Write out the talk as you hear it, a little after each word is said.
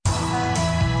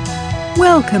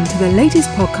Welcome to the latest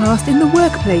podcast in the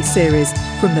Workplace series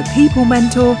from the People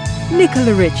Mentor,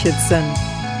 Nicola Richardson.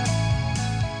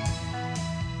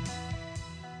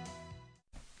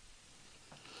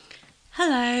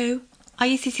 Hello, are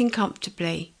you sitting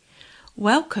comfortably?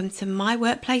 Welcome to my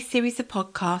Workplace series of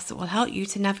podcasts that will help you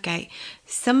to navigate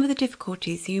some of the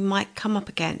difficulties you might come up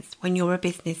against when you're a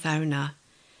business owner.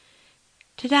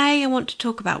 Today I want to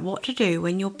talk about what to do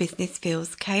when your business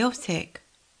feels chaotic.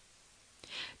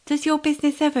 Does your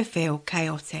business ever feel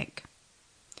chaotic?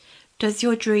 Does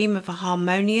your dream of a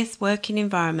harmonious working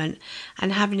environment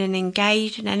and having an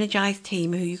engaged and energised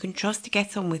team who you can trust to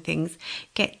get on with things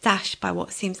get dashed by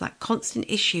what seems like constant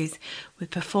issues with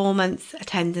performance,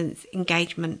 attendance,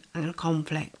 engagement and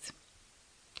conflict?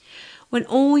 When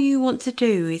all you want to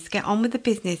do is get on with the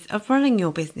business of running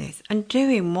your business and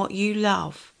doing what you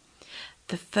love,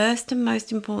 the first and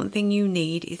most important thing you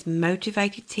need is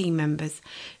motivated team members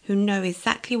who know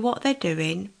exactly what they're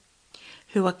doing,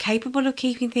 who are capable of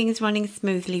keeping things running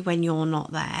smoothly when you're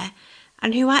not there,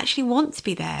 and who actually want to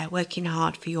be there working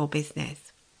hard for your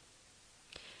business.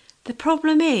 The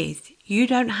problem is you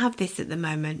don't have this at the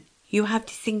moment. You have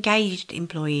disengaged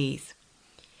employees.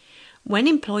 When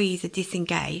employees are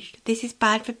disengaged, this is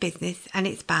bad for business and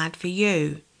it's bad for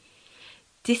you.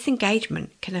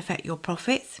 Disengagement can affect your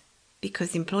profits,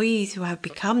 because employees who have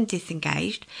become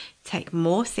disengaged take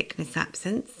more sickness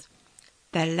absence,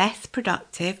 they're less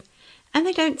productive, and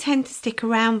they don't tend to stick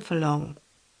around for long.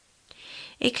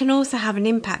 It can also have an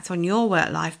impact on your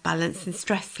work-life balance and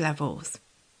stress levels.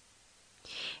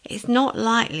 It's not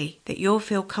likely that you'll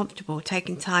feel comfortable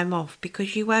taking time off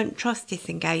because you won't trust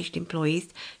disengaged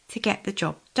employees to get the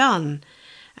job done.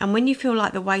 And when you feel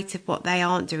like the weight of what they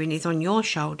aren't doing is on your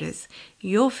shoulders,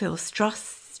 you'll feel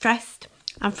stressed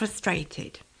and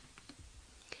frustrated.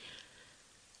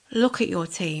 Look at your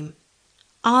team.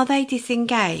 Are they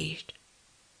disengaged?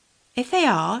 If they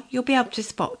are, you'll be able to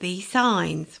spot these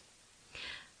signs.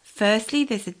 Firstly,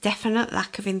 there's a definite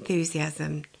lack of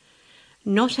enthusiasm.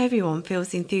 Not everyone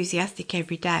feels enthusiastic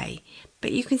every day,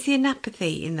 but you can see an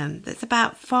apathy in them that's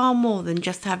about far more than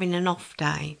just having an off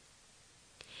day.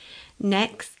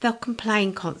 Next, they'll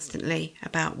complain constantly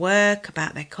about work,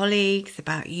 about their colleagues,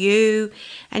 about you,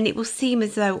 and it will seem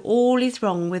as though all is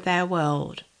wrong with their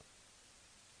world.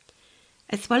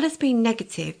 As well as being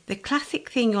negative, the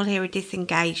classic thing you'll hear a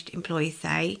disengaged employee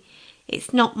say,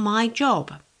 "It's not my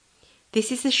job."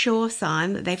 This is a sure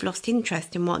sign that they've lost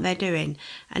interest in what they're doing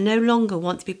and no longer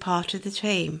want to be part of the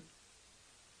team.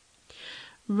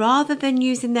 Rather than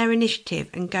using their initiative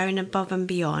and going above and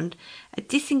beyond, a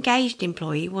disengaged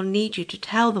employee will need you to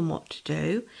tell them what to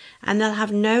do, and they'll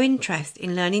have no interest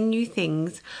in learning new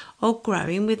things or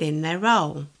growing within their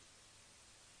role.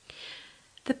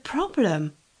 The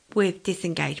problem with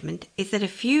disengagement is that a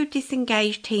few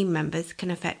disengaged team members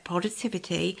can affect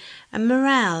productivity and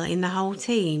morale in the whole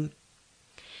team.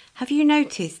 Have you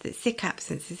noticed that sick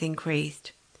absence has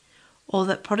increased, or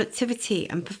that productivity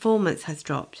and performance has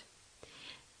dropped?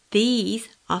 These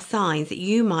are signs that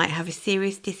you might have a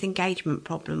serious disengagement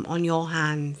problem on your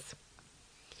hands.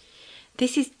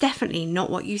 This is definitely not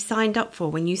what you signed up for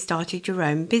when you started your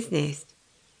own business.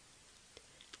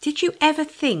 Did you ever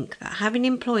think that having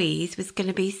employees was going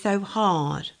to be so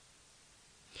hard?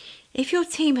 If your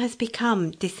team has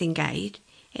become disengaged,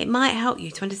 it might help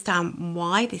you to understand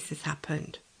why this has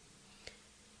happened.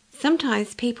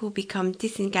 Sometimes people become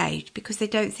disengaged because they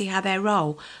don't see how their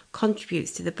role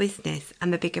contributes to the business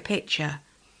and the bigger picture.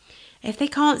 If they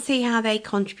can't see how they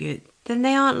contribute, then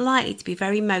they aren't likely to be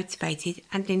very motivated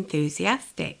and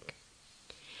enthusiastic.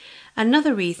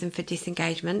 Another reason for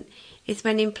disengagement is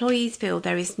when employees feel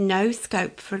there is no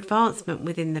scope for advancement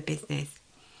within the business.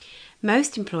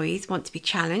 Most employees want to be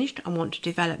challenged and want to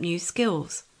develop new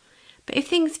skills. But if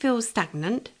things feel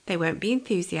stagnant, they won't be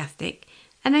enthusiastic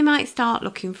and they might start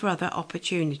looking for other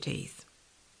opportunities.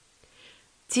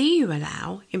 Do you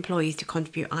allow employees to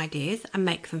contribute ideas and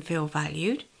make them feel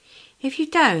valued? If you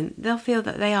don't, they'll feel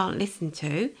that they aren't listened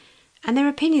to and their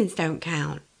opinions don't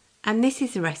count. And this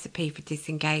is a recipe for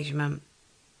disengagement.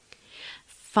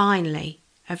 Finally,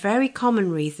 a very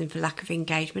common reason for lack of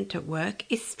engagement at work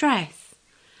is stress.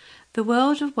 The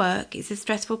world of work is a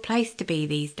stressful place to be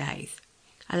these days.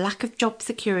 A lack of job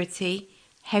security,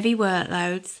 heavy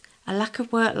workloads, a lack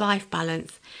of work-life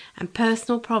balance and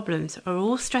personal problems are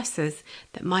all stressors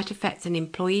that might affect an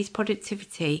employee's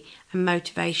productivity and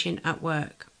motivation at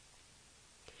work.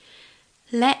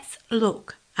 Let's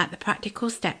look at the practical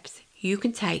steps you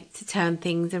can take to turn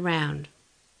things around.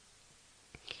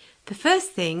 The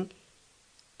first thing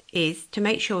is to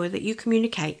make sure that you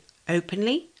communicate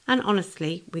openly and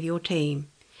honestly with your team.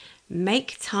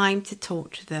 Make time to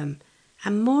talk to them.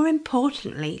 and more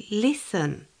importantly,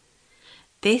 listen.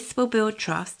 This will build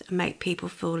trust and make people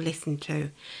feel listened to,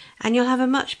 and you'll have a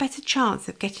much better chance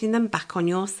of getting them back on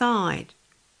your side.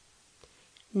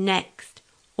 Next,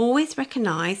 always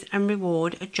recognise and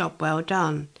reward a job well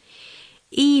done,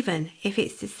 even if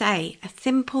it's to say a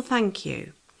simple thank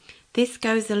you. This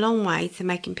goes a long way to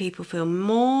making people feel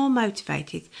more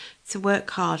motivated to work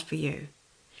hard for you.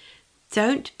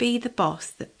 Don't be the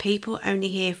boss that people only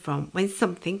hear from when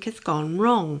something has gone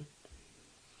wrong.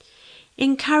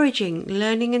 Encouraging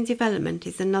learning and development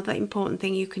is another important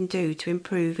thing you can do to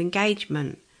improve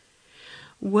engagement.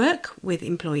 Work with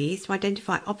employees to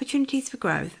identify opportunities for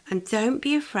growth, and don't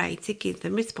be afraid to give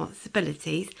them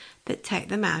responsibilities that take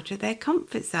them out of their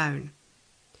comfort zone.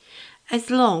 As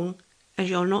long as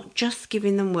you're not just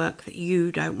giving them work that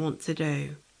you don't want to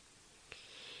do.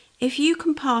 If you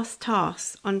can pass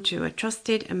tasks onto a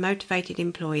trusted and motivated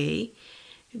employee,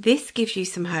 this gives you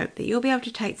some hope that you'll be able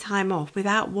to take time off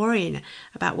without worrying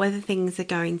about whether things are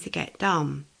going to get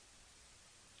done.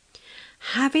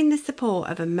 Having the support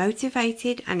of a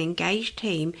motivated and engaged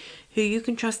team who you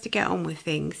can trust to get on with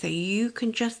things so you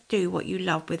can just do what you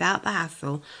love without the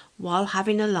hassle while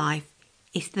having a life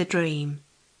is the dream.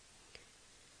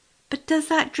 But does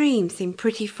that dream seem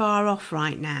pretty far off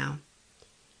right now?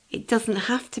 It doesn't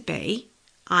have to be.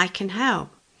 I can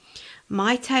help.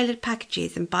 My tailored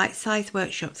packages and bite-sized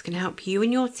workshops can help you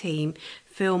and your team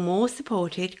feel more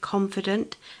supported,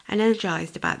 confident and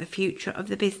energised about the future of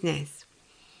the business.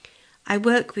 I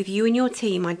work with you and your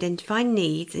team identifying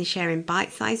needs and sharing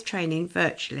bite-sized training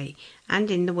virtually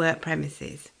and in the work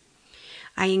premises.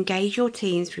 I engage your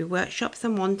teams through workshops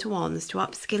and one-to-ones to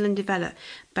upskill and develop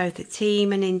both the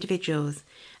team and individuals,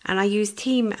 and I use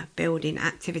team building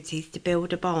activities to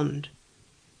build a bond.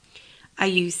 I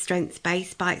use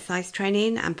strengths-based bite-sized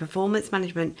training and performance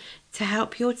management to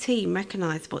help your team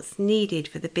recognise what's needed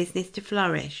for the business to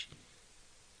flourish.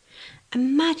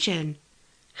 Imagine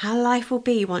how life will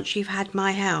be once you've had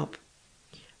my help.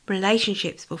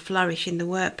 Relationships will flourish in the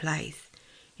workplace.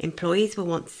 Employees will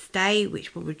want to stay,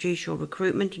 which will reduce your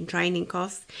recruitment and training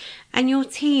costs, and your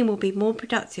team will be more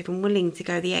productive and willing to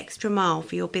go the extra mile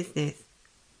for your business.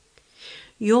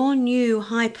 Your new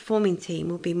high-performing team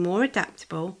will be more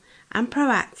adaptable and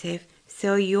proactive,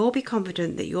 so you'll be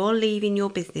confident that you're leaving your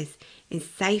business in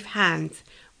safe hands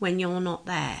when you're not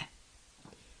there.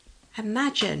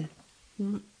 Imagine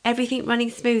everything running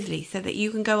smoothly so that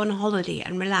you can go on holiday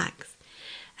and relax.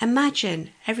 Imagine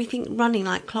everything running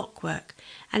like clockwork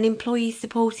and employees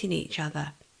supporting each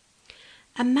other.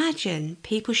 Imagine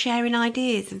people sharing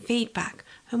ideas and feedback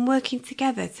and working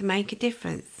together to make a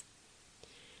difference.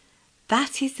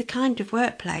 That is the kind of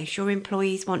workplace your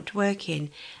employees want to work in,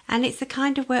 and it's the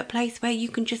kind of workplace where you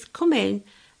can just come in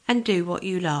and do what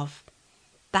you love.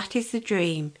 That is the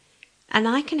dream, and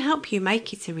I can help you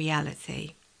make it a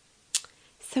reality.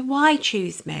 So why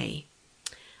choose me?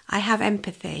 I have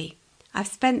empathy. I've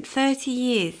spent 30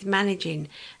 years managing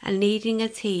and leading a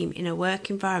team in a work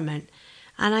environment,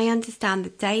 and I understand the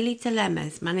daily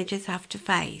dilemmas managers have to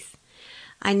face.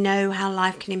 I know how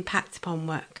life can impact upon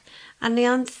work, and I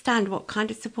understand what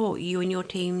kind of support you and your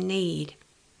team need.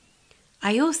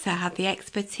 I also have the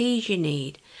expertise you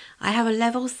need. I have a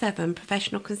Level 7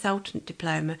 Professional Consultant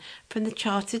Diploma from the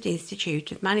Chartered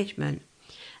Institute of Management,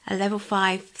 a Level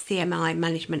 5 CMI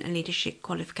Management and Leadership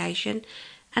qualification,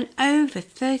 and over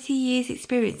 30 years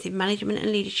experience in management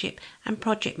and leadership and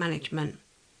project management.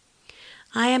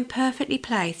 I am perfectly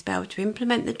placed to be able to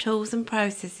implement the tools and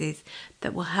processes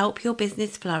that will help your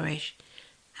business flourish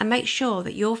and make sure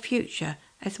that your future,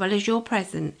 as well as your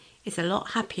present, is a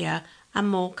lot happier and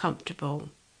more comfortable.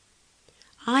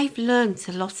 I've learned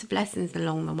a lot of lessons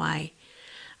along the way,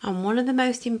 and one of the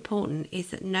most important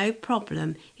is that no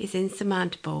problem is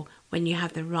insurmountable when you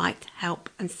have the right help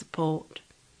and support.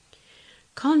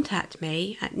 Contact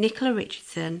me at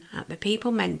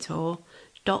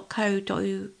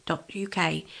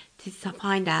nicolaRichardson@thepeoplementor.co.uk to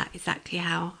find out exactly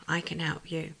how I can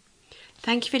help you.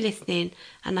 Thank you for listening,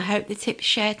 and I hope the tips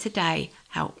shared today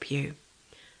help you.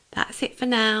 That's it for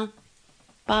now.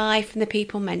 Bye from the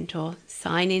People Mentor,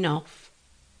 signing off.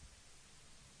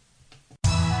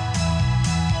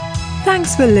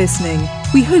 Thanks for listening.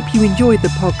 We hope you enjoyed the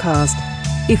podcast.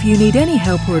 If you need any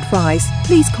help or advice,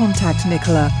 please contact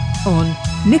Nicola on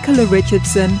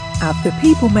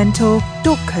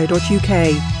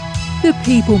nicolaRichardson@thepeoplementor.co.uk. The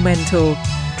People Mentor,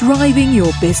 driving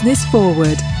your business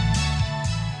forward.